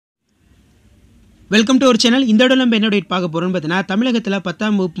Welcome to our channel. இந்த இடம் நம்ம என்ன டேட் பார்க்க போகிறோம்னு பார்த்தீங்கன்னா, தமிழகத்தில்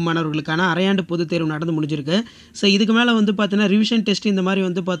 10ஆம் வகுப்பு மாணவர்களுக்கான அரையாண்டு பொதுத் தேர்வு நடந்து முடிஞ்சிருக்கு. ஸோ இதுக்கு மேலே வந்து பார்த்தீங்கன்னா ரிவிஷன் டெஸ்ட் இந்த மாதிரி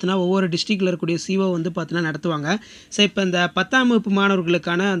வந்து பார்த்தீங்கன்னா ஒவ்வொரு டிஸ்ட்ரிக்டில் இருக்கக்கூடிய சிஓ வந்து பார்த்தீங்கன்னா நடத்துவாங்க. ஸோ இப்போ இந்த 10ஆம் வகுப்பு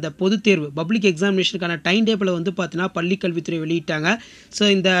மாணவர்களுக்கான அந்த பொதுத் தேர்வு பப்ளிக் எக்ஸாமினேஷனுக்கான டைம் டேபிளை வந்து பார்த்தீங்கன்னா பள்ளிக்கல்வித்துறை வெளியிட்டாங்க. ஸோ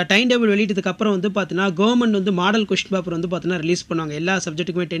இந்த டைம் டேபிள் வெளியிட்டதுக்கு அப்புறம் வந்து பார்த்தீங்கன்னா கவர்மெண்ட் வந்து மாடல் கொஸ்டின் பேப்பர் வந்து பார்த்தீங்கன்னா ரிலீஸ் பண்ணுவாங்க எல்லா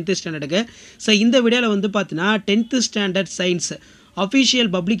சப்ஜெக்ட்டுக்குமே 10th ஸ்டாண்டர்டுக்கு. ஸோ இந்த வீடியோவில் வந்து பார்த்தீங்கன்னா 10th standard science official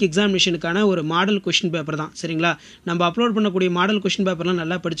public எக்ஸாமினேஷனுக்கான ஒரு மாடல் கொஸ்டின் பேப்பர் தான். சரிங்களா, நம்ம அப்லோட் பண்ணக்கூடிய மாடல் கொஸ்டின் பேப்பர்லாம்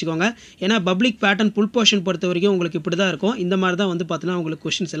நல்லா படிச்சுக்கோங்க. ஏன்னா பப்ளிக் பேட்டர்ன் ஃபுல் போர்ஷன் பொறுத்த வரைக்கும் உங்களுக்கு இப்படி தான் இருக்கும். இந்த மாதிரி தான் வந்து பார்த்தீங்கன்னா உங்களுக்கு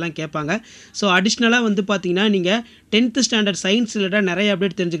கொஸ்டின்ஸ் எல்லாம் கேட்பாங்க. ஸோ அடிஷ்னலாக வந்து பார்த்தீங்கன்னா நீங்கள் 10th ஸ்டாண்டர்ட் சயின்ஸ் ரிலேட்டட் நிறைய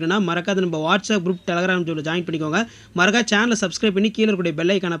அப்டேட் தெரிஞ்சுக்கணும்னா மறக்காத நம்ம வாட்ஸ்அப் குரூப் டெலகிராம் ஜூவில் ஜாயின் பண்ணிக்கோங்க. மறக்காத சேனலை சப்ஸ்கிரைப் பண்ணி கீழே இருக்கக்கூடிய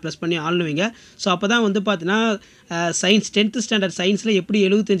பெல் ஐக்கானை ப்ரெஸ் பண்ணி ஆள்னு வைங்க. ஸோ அப்போ தான் வந்து பார்த்தீங்கன்னா சயின்ஸ் 10th ஸ்டாண்டர்ட் சயின்ஸில் எப்படி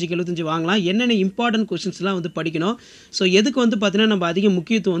 75 வாங்கலாம், என்னென்ன இம்பார்ட்டன்ட் கொஸ்டின்ஸ்லாம் வந்து படிக்கணும். ஸோ எதுக்கு வந்து பார்த்தீங்கன்னா நம்ம அதிக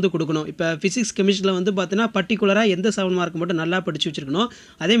முக்கியத்துவம் வந்து கொடுக்கணும். இப்போ ஃபிசிக்ஸ் கெமிஸ்ட்ரியில் வந்து பார்த்தீங்கன்னா பர்டிகுலராக எந்த 7 மார்க் மட்டும் நல்லா படித்து வச்சிருக்கணும்.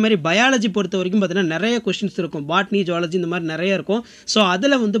 அதே மாதிரி பயாலஜி பொறுத்த வரைக்கும் பார்த்தீங்கன்னா நிறைய கொஸ்டின்ஸ் இருக்கும். பாட்னி, ஜுவாலஜி இந்த மாதிரி நிறைய இருக்கும். ஸோ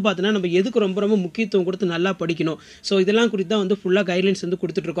அதில் வந்து பார்த்தீங்கன்னா நம்ம எதுக்கு ரொம்ப ரொம்ப முக்கியத்துவம் கொடுத்து நல்லா படிக்கணும். ஸோ இதெல்லாம் குறித்து தான் வந்து ஃபுல்லாக கைட்லைன்ஸ் வந்து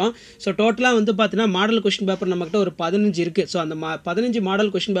கொடுத்துட்ருக்கோம். ஸோ டோட்டலாக வந்து பார்த்தீங்கன்னா மாடல் கொஸ்டின் பேப்பர் நம்மகிட்ட ஒரு 15 இருக்குது. ஸோ அந்த 15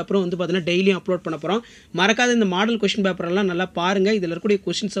 மாடல் கொஸ்டின் பேப்பரும் வந்து பார்த்தீங்கன்னா டெய்லியும் அப்லோட் பண்ண போகிறோம். மறக்காத இந்த மாடல் கொஸ்டின் பேப்பரெல்லாம் நல்லா பாருங்கள். இதில் இருக்கக்கூடிய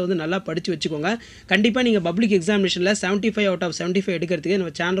கொஸ்டின்ஸை வந்து நல்லா படித்து வச்சுக்கோங்க. கண்டிப்பாக நீங்கள் பப்ளிக் எக்ஸாமினேஷனில் 75 out of 75 எடுக்கிறதுக்கு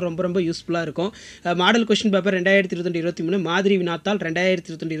நம்ம சேனல் ரொம்ப ரொம்ப யூஸ்ஃபுல்லாக இருக்கும். மாடல் கொஸ்டின் பேப்பர் 2022-23, மாதிரி வினாத்தாள்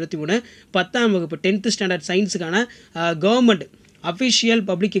 2022-23, 10ஆம் வகுப்பு 10th standard சயின்ஸுக்கான government official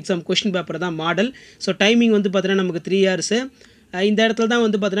public exam question paper தான் மாடல். ஸோ டைமிங் வந்து பார்த்தீங்கன்னா நமக்கு 3 hours. இந்த இடத்துல தான்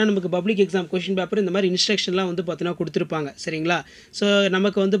வந்து பார்த்தீங்கன்னா நமக்கு பப்ளிக் எக்ஸாம் கொஸ்டின் பேப்பர் இந்த மாதிரி இன்ஸ்ட்ரக்ஷன்லாம் வந்து பார்த்தீங்கன்னா கொடுத்துருப்பாங்க. சரிங்களா, ஸோ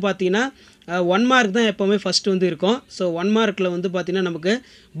நமக்கு வந்து பார்த்தீங்கன்னா 1 மார்க் தான் எப்போவுமே ஃபஸ்ட்டு வந்து இருக்கும். ஸோ 1 மார்க்கில் வந்து பார்த்தீங்கன்னா நமக்கு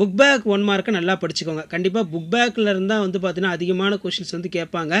புக் பேக் 1 மார்க்கை நல்லா படிச்சுக்கோங்க. கண்டிப்பாக புக் பேக்கில் இருந்தால் வந்து பார்த்தீங்கன்னா அதிகமான கொஸ்டின்ஸ் வந்து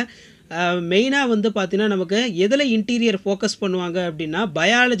கேட்பாங்க. மெயினாக வந்து பார்த்தீங்கன்னா நமக்கு எதில் இன்டீரியர் ஃபோக்கஸ் பண்ணுவாங்க அப்படின்னா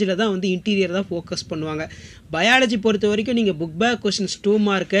பயாலஜியில் தான் வந்து இன்டீரியர் தான் ஃபோக்கஸ் பண்ணுவாங்க. பயாலஜி பொறுத்த வரைக்கும் நீங்கள் book back questions 2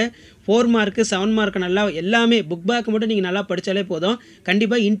 mark 4 mark 7 mark நல்லா எல்லாமே புக் பேக் மட்டும் நீங்கள் நல்லா படித்தாலே போதும்.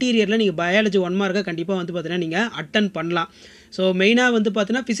 கண்டிப்பாக இன்டீரியரில் நீங்கள் பயாலஜி 1 மார்க்கை கண்டிப்பாக வந்து பார்த்தீங்கன்னா நீங்கள் அட்டன் பண்ணலாம். ஸோ மெயினாக வந்து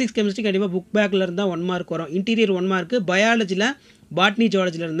பார்த்தீங்கன்னா ஃபிசிக்ஸ் கெமிஸ்ட்ரி கண்டிப்பாக புக் பேக்கில் இருந்தால் 1 மார்க் வரும். இன்டீரியர் 1 மார்க்கு, பயாலஜியில் பாட்னி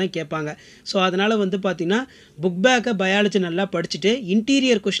ஜுவாலஜியில் இருந்தால் கேட்பாங்க. ஸோ அதனால் வந்து பார்த்தீங்கன்னா புக் பேக்கை பயாலஜி நல்லா படிச்சுட்டு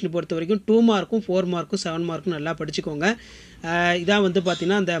இன்டீரியர் கொஸ்டின் பொறுத்த வரைக்கும் 2 மார்க்கும் 4 மார்க்கும் 7 மார்க்கும் நல்லா படிச்சுக்கோங்க. இதான் வந்து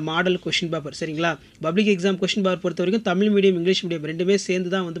பார்த்தீங்கன்னா அந்த மாடல் கொஸ்டின் பேப்பர். சரிங்களா, பப்ளிக் எக்ஸாம் கொஸ்டின் பேப்பர் பொறுத்த வரைக்கும் தமிழ் மீடியம் இங்கிலீஷ் மீடியம் ரெண்டுமே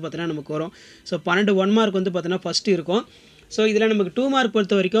சேர்ந்து தான் வந்து பார்த்தீங்கன்னா நமக்கு வரும். ஸோ 12 1 மார்க் வந்து பார்த்தீங்கன்னா ஃபஸ்ட்டு இருக்கும். ஸோ இதில் நமக்கு 2 மார்க்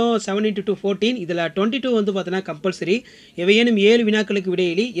பொறுத்த வரைக்கும் 7 × 2 14. இதில் 22 வந்து பார்த்தீங்கன்னா கம்பல்சரி. எவையேனும் 7 வினாக்களுக்கு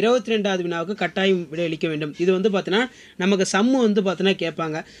விடையளி 22வது வினாவுக்கு கட்டாயம் விடையளிக்க வேண்டும். இது வந்து பார்த்தீங்கன்னா நமக்கு சம்மு வந்து பார்த்தீங்கன்னா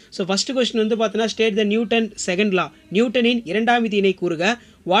கேட்பாங்க. ஸோ ஃபஸ்ட்டு கொஸ்டின் வந்து பார்த்தீங்கன்னா state the Newton second law, நியூட்டனின் 2ஆம் விதியினை கூறுக.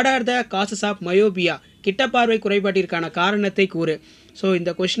 What are the causes of myopia, கிட்ட பார்வை குறைபாட்டிற்கான காரணத்தை கூறு. ஸோ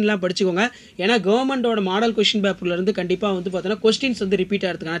இந்த கொஸ்டின்லாம் படிச்சுக்கோங்க. ஏன்னா கவர்மெண்ட்டோட மாடல் கொஸ்டின் பேப்பர்லேருந்து கண்டிப்பாக வந்து பார்த்தீங்கன்னா கொஸ்டின்ஸ் வந்து ரிப்பீட்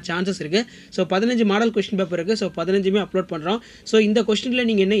ஆகிறதுக்கான சான்சஸ் இருக்குது. ஸோ 15 மாடல் கொஸ்டின் பேப்பர் இருக்குது. ஸோ 15மே அப்லோட் பண்ணுறோம். ஸோ இந்த கொஸ்டினில்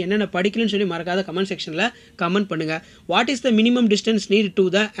நீங்கள் என்னென்ன படிக்கலன்னு சொல்லி மறக்காத கமெண்ட் செக்ஷனில் கமெண்ட் பண்ணுங்கள். What is the minimum distance need to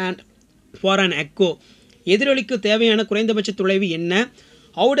the and for an echo, எதிரொலிக்கு தேவையான குறைந்தபட்ச தொலைவு என்ன?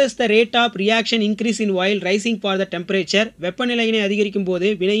 How does the rate of reaction increase in while rising for the temperature, வெப்பநிலையினை அதிகரிக்கும் போது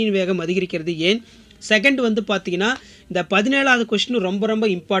வினையின் வேகம் அதிகரிக்கிறது ஏன்? செகண்ட் வந்து பார்த்தீங்கன்னா இந்த 17வது கொஸ்டின் ரொம்ப ரொம்ப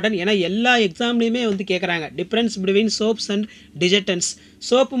இம்பார்ட்டன்ட். ஏன்னா எல்லா எக்ஸாம்லேயுமே வந்து கேட்குறாங்க difference between soaps and டிஜர்டன்ஸ்,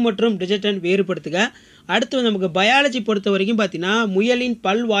 soap மற்றும் டிஜர்டன்ட் வேறுபடுத்துக. அடுத்து நமக்கு பயாலஜி பொறுத்த வரைக்கும் பார்த்தீங்கன்னா முயலின்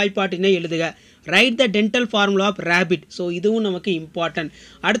பல் வாய்ப்பாட்டினை எழுதுக. Right the dental formula of rabbit. So இதுவும் நமக்கு இம்பார்ட்டன்ட்.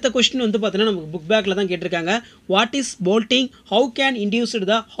 அடுத்த கொஸ்டின் வந்து பார்த்தீங்கன்னா நமக்கு புக் பேக்கில் தான் கேட்டிருக்காங்க. What is folding, how can induced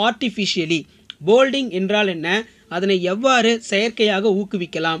the artificially, folding என்றால் என்ன, அதனை எவ்வாறு செயற்கையாக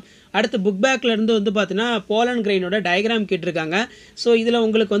ஊக்குவிக்கலாம். அடுத்து புக் பேக்கில் இருந்து வந்து பார்த்தீங்கன்னா போலன் கிரெயினோட டயக்ராம் கேட்டிருக்காங்க. ஸோ இதில்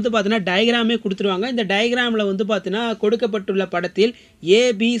உங்களுக்கு வந்து பார்த்தீங்கன்னா டயக்ராமே கொடுத்துருவாங்க. இந்த டயக்ராமில் வந்து பார்த்தீங்கன்னா கொடுக்கப்பட்டுள்ள படத்தில்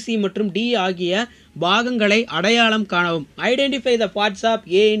ஏபிசி மற்றும் டி ஆகிய பாகங்களை அடையாளம் காணவும். Identify the parts of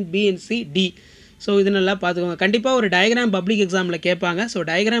A and B and C D. So இது நல்லா பார்த்துக்கோங்க. கண்டிப்பாக ஒரு டயக்ராம் பப்ளிக் எக்ஸாமில் கேட்பாங்க. ஸோ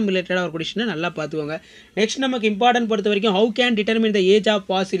டயக்ராம் ரிலேட்டடாக ஒரு கொஸ்டினை நல்லா பார்த்துக்கோங்க. நெக்ஸ்ட் நமக்கு இம்பார்ட்டன்ட் பொறுத்த வரைக்கும் how can determine the age of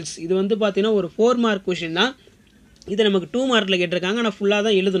fossils. இது வந்து பார்த்தீங்கன்னா ஒரு 4 மார்க் கொஸ்டின் தான். இது நமக்கு 2 மார்க்கில் கேட்டிருக்காங்க. ஆனால் ஃபுல்லாக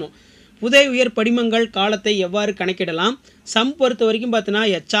தான் எழுதணும். புதை உயர் படிமங்கள் காலத்தை எவ்வாறு கணக்கிடலாம். சம் பொறுத்த வரைக்கும் பார்த்தீங்கன்னா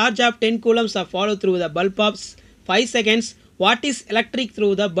a charge of 10 coulombs are follow through the bulb of 5 seconds. What is electric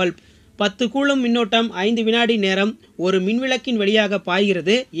through the bulb? 10 coulomb மின்னோட்டம் 5 வினாடி நேரம் ஒரு மின்விளக்கின் வழியாக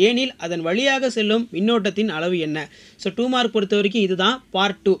பாய்கிறது எனில் அதன் வழியாக செல்லும் மின்னோட்டத்தின் அளவு என்ன? ஸோ 2 மார்க் பொறுத்த வரைக்கும் இதுதான்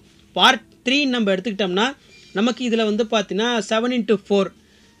பார்ட் 2. பார்ட் 3 நம்ம எடுத்துக்கிட்டோம்னா நமக்கு இதில் வந்து பார்த்தீங்கன்னா 7 × 4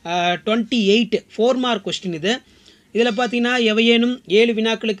 28 4 மார்க் கொஸ்டின் இது. இதில் பார்த்தீங்கன்னா எவையேனும் 7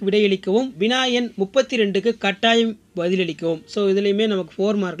 வினாக்களுக்கு விடையளிக்கவும் வினா எண் 32க்கு கட்டாயம் பதிலளிக்கவும். ஸோ இதுலேயுமே நமக்கு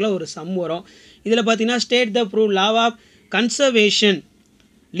 4 மார்க்கில் ஒரு சம் வரும். இதில் பார்த்தீங்கன்னா state the prove law of conservation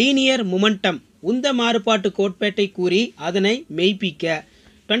linear momentum உந்த மாறுபாட்டு கோட்பாட்டை கூறி அதனை மெய்ப்பிக்க.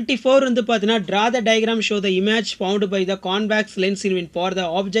 24 வந்து பார்த்தீங்கன்னா draw the diagram show the image found by the convex lens in for the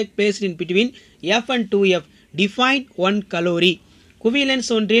object placed in between F and 2F define 1 calorie. குவிலென்ஸ்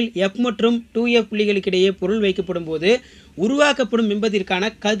ஒன்றில் F மற்றும் 2F புள்ளிகளுக்கிடையே பொருள் வைக்கப்படும் போது உருவாக்கப்படும்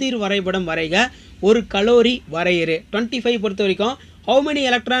பிம்பத்திற்கான கதிர் வரைபடம் வரைக, ஒரு கலோரி வரையறு. 25 பொறுத்த வரைக்கும் how many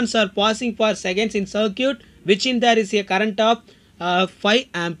electrons are passing for seconds in circuit which in there is a current of 5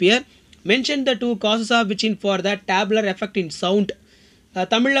 ampere. mention the two causes of which in for the tabular effect in sound.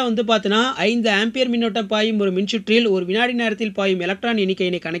 தமிழில் வந்து பார்த்தீங்கன்னா 5 ampere மின்னோட்டம் பாயும் ஒரு மின்சுற்றில் ஒரு வினாடி நேரத்தில் பாயும் எலக்ட்ரான்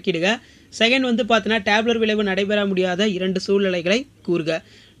எண்ணிக்கையினை கணக்கிடுக. செகண்ட் வந்து பார்த்தீங்கன்னா டேப்லர் விளைவு நடைபெற முடியாத 2 சூழ்நிலைகளை கூறுக.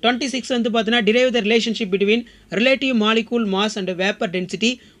 26 வந்து பார்த்தீங்கன்னா drive the relationship between relative molecule mass and vapour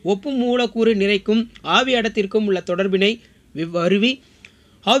density ஒப்பு மூலக்கூறு நிறைக்கும் ஆவி அடர்த்திற்கும் உள்ள தொடர்பினை வருவி.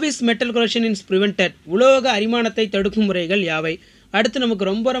 How is metal corrosion is prevented உலோக அரிமானத்தை தடுக்கும் முறைகள் யாவை. அடுத்து நமக்கு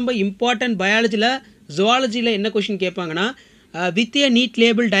ரொம்ப இம்பார்ட்டன்ட் பயாலஜியில் ஜுவாலஜியில் என்ன question கேட்பாங்கன்னா with A neat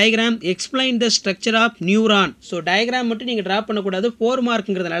label diagram explain the structure of neuron. So diagram மட்டும் நீங்கள் ட்ரா பண்ணக்கூடாது, 4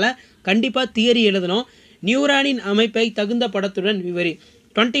 மார்க்குங்கிறதுனால கண்டிப்பாக தியரி எழுதணும். நியூரானின் அமைப்பை தகுந்த படத்துடன் விவரி.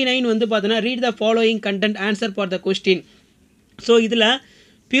 29 வந்து பார்த்தீங்கன்னா read the following content answer for the question. So இதில்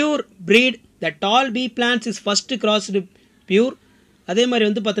pure breed the doll B plans is first crossed pure. அதே மாதிரி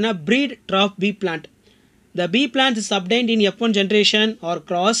வந்து பார்த்தீங்கன்னா breed drop B plant. The B plant is obtained in F1 generation R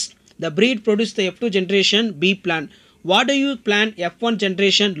cross. The breed produce the F2 generation B plant. What do you plant F1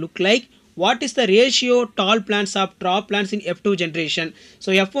 generation look like? What is the ratio tall plants of drop plants in F2 generation? So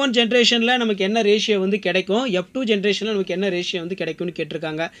F1 generationல நமக்கு என்ன ratio வந்து கிடைக்கும், F2 generationல நமக்கு என்ன ratio வந்து கிடைக்கும்னு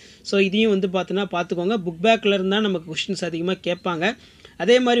கேட்டிருக்காங்க. So இதையும் வந்து பார்த்தீங்கன்னா பார்த்துக்கோங்க, புக் பேக்கில் இருந்தால் நமக்கு கொஸ்டின்ஸ் அதிகமாக கேட்பாங்க.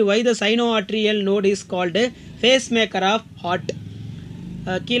 அதே மாதிரி why the sinoatrial node is called face maker of heart.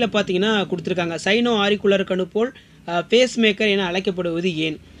 கீழே பார்த்தீங்கன்னா கொடுத்துருக்காங்க சைனோ ஆரிக்குலர் கணு போல் ஃபேஸ் மேக்கர் என அழைக்கப்படுவது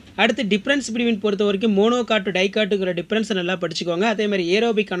ஏன். அடுத்து டிஃப்ரென்ஸ் பிட்வீன் பொறுத்த வரைக்கும் மோனோகாட்டு டைகாட்டுங்கிற டிஃப்ரென்ஸை நல்லா படிச்சுக்கோங்க. அதே மாதிரி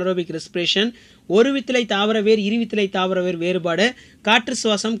ஏரோபிக் அனரோபிக் ரெஸ்பிரேஷன், ஒரு வித்திலை தாவர வேர் இருவித்திலை தாவர வேர் வேறுபாடு, காற்று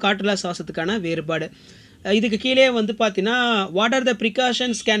சுவாசம் காற்றுலா சுவாசத்துக்கான வேறுபாடு. இதுக்கு கீழே வந்து பார்த்தீங்கன்னா what are the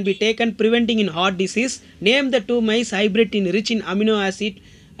precautions can be taken preventing in heart disease. Name the 2 mice hybrid in rich in amino acid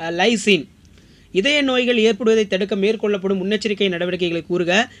lysine. இதய நோய்கள் ஏற்படுவதை தடுக்க மேற்கொள்ளப்படும் முன்னெச்சரிக்கை நடவடிக்கைகளை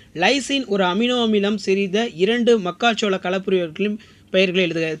கூறுக. லைசின் ஒரு அமினோ அமிலம் செறிந்த 2 மக்காச்சோள கலப்புரிகளின் பெயர்களை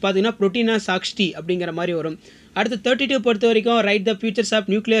எழுதுக. பார்த்தீங்கன்னா புரோட்டீனா சாக்ஸ்டி அப்படிங்கிற மாதிரி வரும். அடுத்து 32 பொறுத்த வரைக்கும் right the features of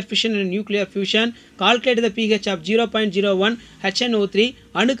nuclear fission and nuclear fusion. Calculate the pH of 0.01 HNO3.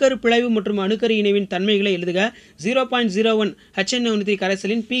 அணுக்கரு பிளவு மற்றும் அணுக்கரு இணைவின் தன்மைகளை எழுதுக. 0.01 HNO3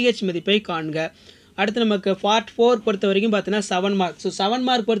 கரைசலின் pH மதிப்பை காண்க. அடுத்து நமக்கு பார்ட் 4 பொறுத்த வரைக்கும் பார்த்தீங்கன்னா 7 மார்க். ஸோ 7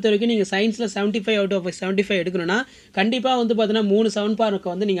 மார்க் பொறுத்த வரைக்கும் நீங்கள் சயின்ஸில் 75 out of 75 எடுக்கணும்னா கண்டிப்பாக வந்து பார்த்தீங்கன்னா 3 7 மார்க்கை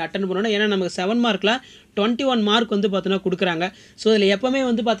வந்து நீங்கள் அட்டன் பண்ணணும். ஏன்னா நமக்கு 7 மார்க்கில் 21 மார்க் வந்து பார்த்தீங்கன்னா கொடுக்குறாங்க. ஸோ இதில் எப்போவுமே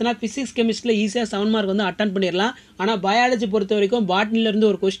வந்து பார்த்தீங்கன்னா ஃபிசிக்ஸ் கெமிஸ்ட்ரியில் ஈஸியாக 7 மார்க் வந்து அட்டன் பண்ணிடலாம். ஆனால் பயாலஜி பொறுத்த வரைக்கும் பாட்னிலேருந்து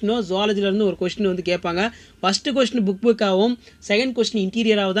ஒரு கொஸ்டினோ ஜுவாலஜிலேருந்து ஒரு கொஸ்டின் வந்து கேட்பாங்க. ஃபஸ்ட்டு கொஸ்டின் புக்காகவும் செகண்ட் கொஸ்டின்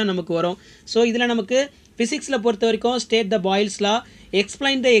இன்டீரியராகவும் தான் நமக்கு வரும். ஸோ இதில் நமக்கு ஃபிசிக்ஸில் பொறுத்த வரைக்கும் state the boils law,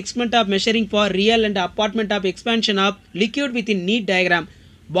 explain the experiment of measuring for real and apartment of expansion of liquid with in NEET diagram.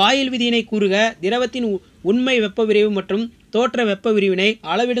 Boil விதியினை கூறுக. திரவத்தின் உண்மை வெப்ப விரைவு மற்றும் தோற்ற வெப்ப விரிவினை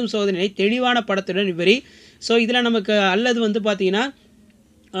அளவிடும் சோதனை தெளிவான படத்துடன் விவரி. ஸோ இதில் நமக்கு அல்லது வந்து பார்த்தீங்கன்னா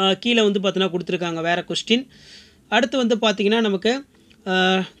கீழே வந்து பார்த்தீங்கன்னா கொடுத்துருக்காங்க வேறு கொஸ்டின். அடுத்து வந்து பார்த்தீங்கன்னா நமக்கு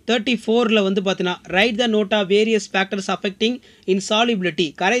 34ல் வந்து பார்த்தீங்கன்னா right the note of various factors affecting இன்சாலிபிலிட்டி.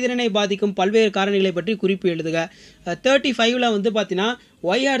 கரைதிறனை பாதிக்கும் பல்வேறு காரணிகளை பற்றி குறிப்பு எழுதுக. 35ல் வந்து பார்த்தீங்கன்னா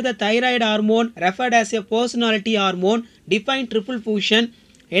Y R the thyroid hormone referred as a personality hormone define triple fusion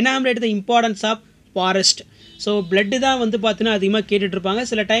எனாமரேட் the importance of forest. So blood தான் வந்து பார்த்தீங்கன்னா அதிகமாக கேட்டுட்ருப்பாங்க.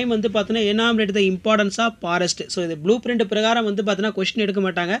 சில டைம் வந்து பார்த்தீங்கன்னா எனாமரேட் the importance of forest. So இது ப்ளூ பிரிண்ட் பிரகாரம் வந்து பார்த்தீங்கன்னா கொஸ்டின் எடுக்க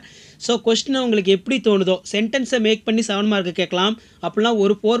மாட்டாங்க. ஸோ கொஸ்டினை உங்களுக்கு எப்படி தோணுதோ சென்டென்ஸை மேக் பண்ணி 7 மார்க்கு கேட்கலாம். அப்படிலாம்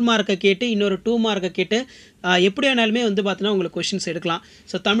ஒரு 4 மார்க்கை கேட்டு இன்னொரு 2 மார்க்கை கேட்டு எப்படி வேணாலுமே வந்து பார்த்தீங்கன்னா உங்களுக்கு கொஸ்டின்ஸ் எடுக்கலாம்.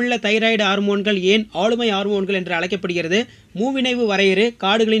 ஸோ தமிழில் தைராய்டு ஹார்மோன்கள் ஏன் ஆளுமை ஹார்மோன்கள் என்று அழைக்கப்படுகிறது. மூவிணைவு வரையறு.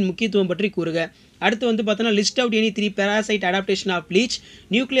 காடுகளின் முக்கியத்துவம் பற்றி கூறுக. அடுத்து வந்து பார்த்தோன்னா list out any 3 parasite adaptation of bleach.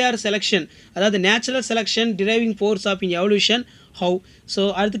 Nuclear selection அதாவது natural selection driving force of in evolution how. So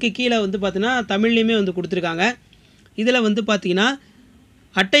அதுக்கு கீழே வந்து பார்த்தீங்கன்னா தமிழ்லையுமே வந்து கொடுத்துருக்காங்க. இதில் வந்து பார்த்தீங்கன்னா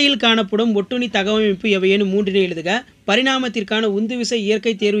அட்டையில் காணப்படும் ஒட்டுண்ணி தகவமைப்பு எவையேனும் 3 எழுதுக. பரிணாமத்திற்கான உந்துவிசை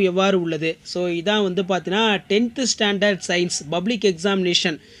இயற்கை தேர்வு எவ்வாறு உள்ளது. ஸோ இதான் வந்து பார்த்தீங்கன்னா 10th standard science public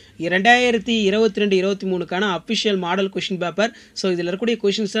examination 2022-23க்கான official model question paper. So இதில் இருக்கக்கூடிய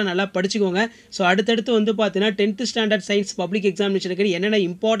கொஷின்ஸ்லாம் நல்லா படிச்சுக்கோங்க. ஸோ அடுத்தடுத்து வந்து பார்த்தீங்கன்னா 10th ஸ்டாண்டர்ட் சயின்ஸ் பப்ளிக் எக்ஸாமினேஷனுக்கு என்னென்ன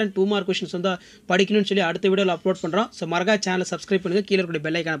இம்பார்ட்டன்ட் 2 மார்க் கொஷின்ஸ் வந்து படிக்கணும்னு சொல்லி அடுத்த வீடியோவில் அப்லோட் பண்ணுறோம். ஸோ மறக்காம சேனலை சப்ஸ்கிரைப் பண்ணுங்கள், கீழே இருக்கக்கூடிய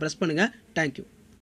பெல் ஐக்கானை ப்ரெஸ் பண்ணுங்கள். தேங்க்யூ.